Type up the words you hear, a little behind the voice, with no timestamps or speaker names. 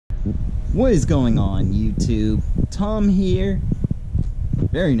What is going on, YouTube? Tom here.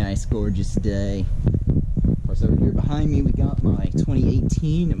 Very nice, gorgeous day. Of course, over here behind me we got my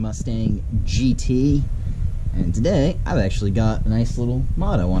 2018 Mustang GT. And today, I've actually got a nice little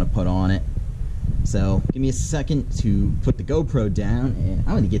mod I want to put on it. So, give me a second to put the GoPro down, and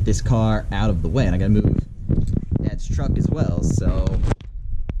I'm going to get this car out of the way. And I got to move Dad's truck as well, so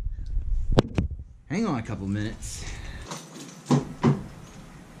hang on a couple minutes.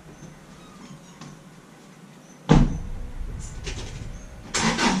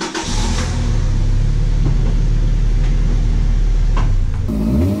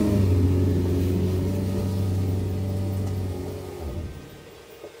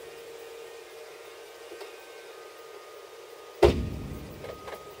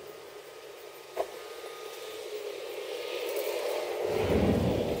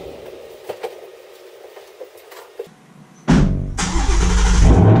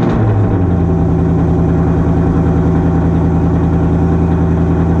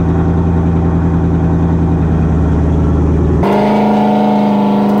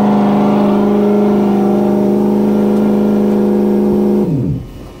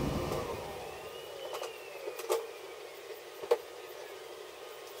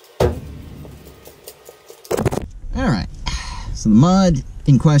 Alright, so the mod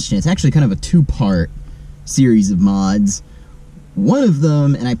in question, it's actually kind of a two-part series of mods. One of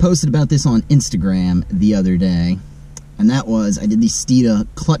them, and I posted about this on Instagram the other day, and that was, I did the Steeda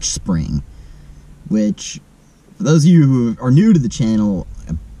clutch spring, which, for those of you who are new to the channel,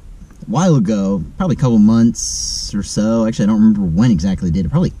 a while ago, probably a couple months or so, actually I don't remember when exactly I did it,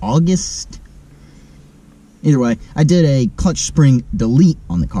 probably August? Either way, I did a clutch spring delete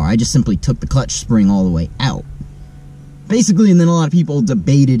on the car. I just simply took the clutch spring all the way out. Basically, and then a lot of people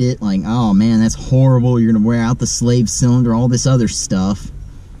debated it, like, oh man, that's horrible, you're gonna wear out the slave cylinder, all this other stuff.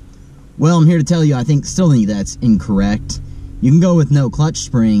 Well, I'm here to tell you, I still think that's incorrect. You can go with no clutch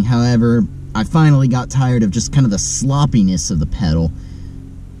spring, however, I finally got tired of just kind of the sloppiness of the pedal.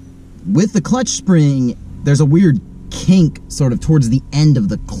 With the clutch spring, there's a weird kink sort of towards the end of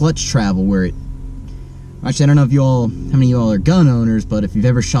the clutch travel where it... Actually, I don't know if how many of y'all are gun owners, but if you've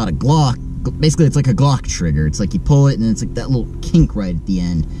ever shot a Glock, basically it's like a Glock trigger. It's like you pull it and it's like that little kink right at the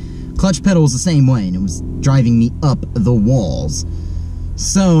end. Clutch pedal was the same way and it was driving me up the walls.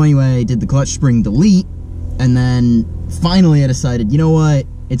 So anyway, I did the clutch spring delete, and then finally I decided, you know what,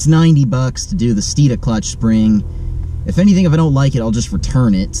 it's 90 bucks to do the Steeda clutch spring. If anything, if I don't like it, I'll just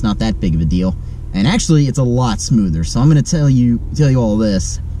return it. It's not that big of a deal. And actually, it's a lot smoother. So I'm going to tell you all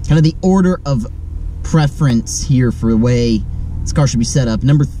this. Kind of the order of preference here for the way this car should be set up.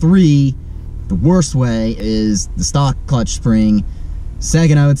 Number 3, the worst way, is the stock clutch spring.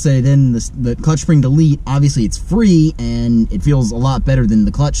 Second, I would say then the clutch spring delete. Obviously it's free and it feels a lot better than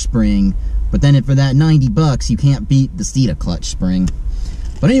the clutch spring, but then for that 90 bucks you can't beat the Steeda clutch spring.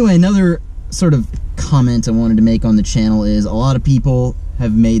 But anyway, another sort of comment I wanted to make on the channel is a lot of people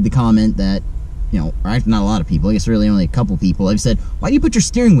have made the comment that, you know, or not a lot of people, I guess really only a couple people have said, why do you put your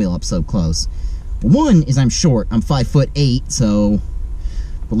steering wheel up so close? One is I'm short, I'm 5'8", so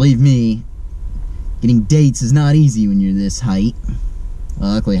believe me, getting dates is not easy when you're this height.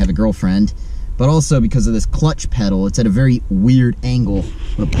 Luckily I have a girlfriend, but also because of this clutch pedal, it's at a very weird angle.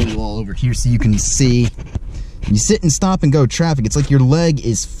 I'm gonna pull you all over here so you can see. When you sit and stop and go traffic, it's like your leg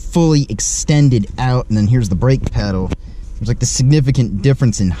is fully extended out, and then here's the brake pedal. There's like the significant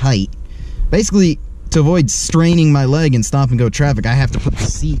difference in height. Basically, to avoid straining my leg and stop and go traffic, I have to put the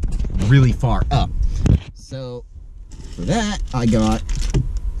seat really far up. So for that, I got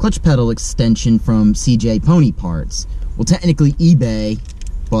clutch pedal extension from CJ Pony Parts. Well, technically eBay,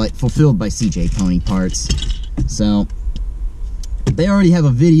 but fulfilled by CJ Pony Parts. So they already have a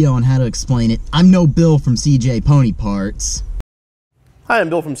video on how to explain it. I'm no Bill from CJ Pony Parts. Hi, I'm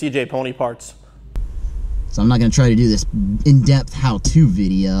Bill from CJ Pony Parts. So I'm not going to try to do this in-depth how-to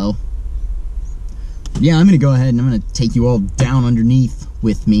video. Yeah, I'm going to go ahead and I'm going to take you all down underneath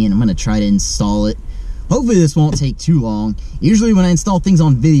with me, and I'm going to try to install it. Hopefully this won't take too long. Usually when I install things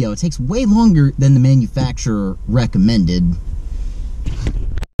on video, it takes way longer than the manufacturer recommended.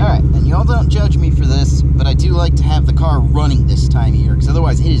 Alright, and y'all don't judge me for this, but I do like to have the car running this time of year, because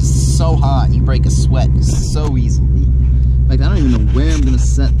otherwise it is so hot and you break a sweat so easily. In fact, I don't even know where I'm going to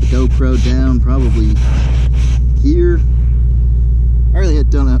set the GoPro down, probably here. I really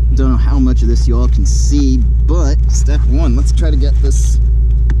don't know how much of this you all can see, but step 1, let's try to get this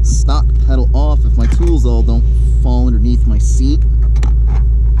stock pedal off if my tools all don't fall underneath my seat.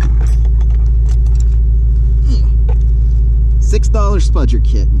 $6 spudger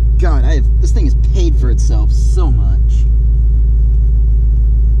kit. God, this thing has paid for itself so much.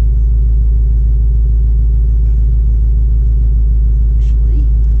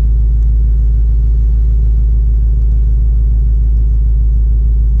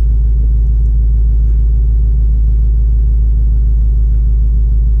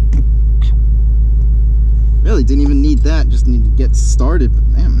 really didn't even need that, just need to get started. But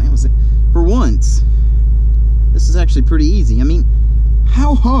man, that was it. For once, this is actually pretty easy. I mean,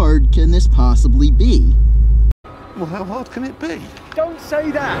 how hard can this possibly be? Well, how hard can it be? Don't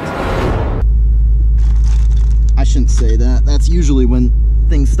say that! I shouldn't say that. That's usually when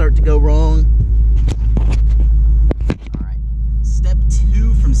things start to go wrong. Alright, step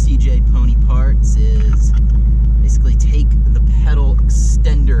 2 from CJ Pony Parts is basically take the pedal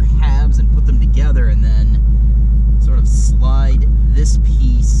extender halves and put them together and then sort of slide this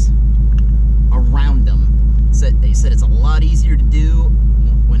piece around them. They said it's a lot easier to do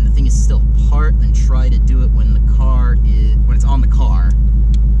when the thing is still apart than try to do it when it's on the car.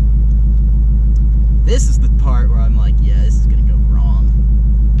 This is the part where I'm like, yeah, this is gonna go wrong.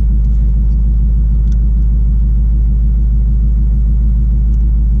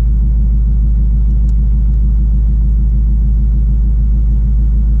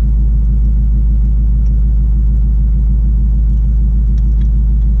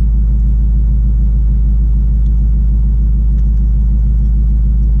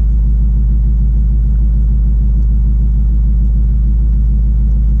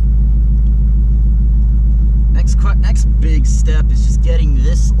 Next big step is just getting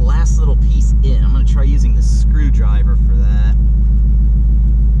this last little piece in. I'm going to try using the screwdriver for that.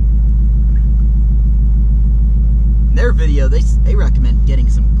 In their video, they recommend getting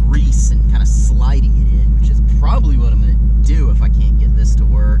some grease and kind of sliding it in, which is probably what I'm going to do if I can't get this to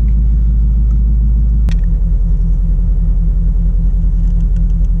work.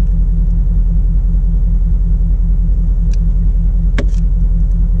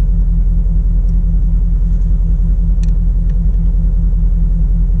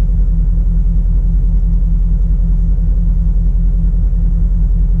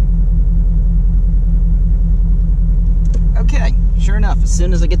 Sure enough, as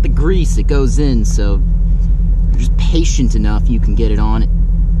soon as I get the grease, it goes in, so if you're just patient enough, you can get it on. It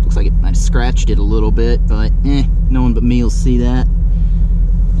looks like it might have scratched it a little bit, but no one but me will see that.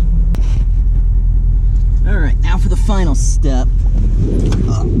 Alright, now for the final step.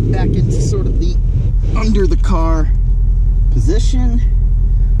 Back into sort of the under the car position.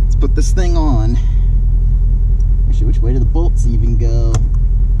 Let's put this thing on. Actually, which way do the bolts even go?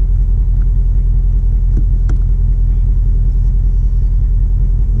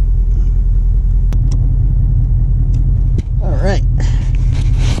 Alright.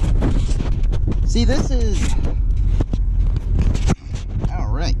 See, this is...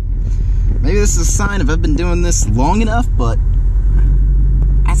 Alright. Maybe this is a sign if I've been doing this long enough, but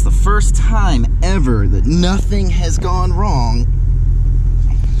that's the first time ever that nothing has gone wrong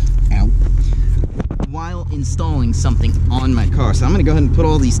while installing something on my car. So I'm going to go ahead and put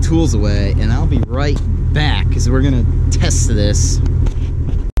all these tools away, and I'll be right back because we're going to test this.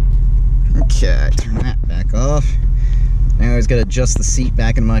 Okay, turn that back off. Now I just got to adjust the seat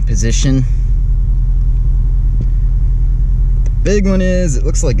back into my position. The big one is, it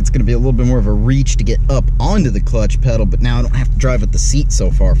looks like it's going to be a little bit more of a reach to get up onto the clutch pedal, but now I don't have to drive with the seat so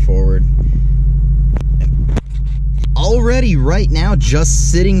far forward. Already, right now,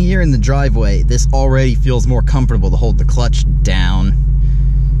 just sitting here in the driveway, this already feels more comfortable to hold the clutch down.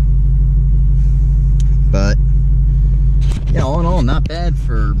 But, yeah, all in all, not bad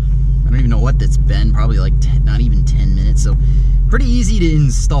for... I don't even know what that's been, probably like not even 10 minutes, so pretty easy to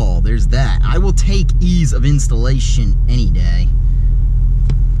install. There's that. I will take ease of installation any day,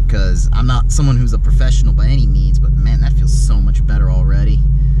 because I'm not someone who's a professional by any means, but man, that feels so much better already.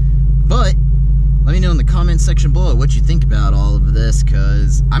 But let me know in the comment section below what you think about all of this,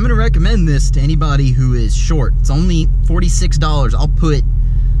 because I'm going to recommend this to anybody who is short. It's only $46. I'll put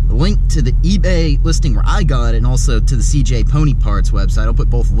the link to the eBay listing where I got it, and also to the CJ Pony Parts website. I'll put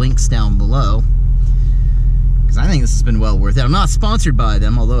both links down below, because I think this has been well worth it. I'm not sponsored by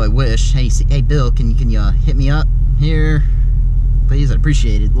them, although I wish. Hey Bill, can you hit me up here, please? I'd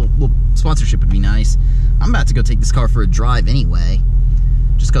appreciate it. A little sponsorship would be nice. I'm about to go take this car for a drive anyway.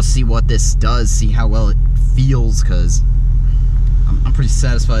 Just go see what this does, see how well it feels, because I'm pretty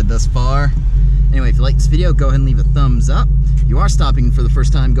satisfied thus far. Anyway, if you like this video, go ahead and leave a thumbs up. If you are stopping for the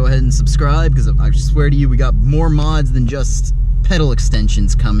first time, go ahead and subscribe, because I swear to you, we got more mods than just pedal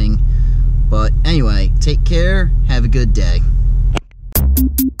extensions coming. But anyway, take care, have a good day.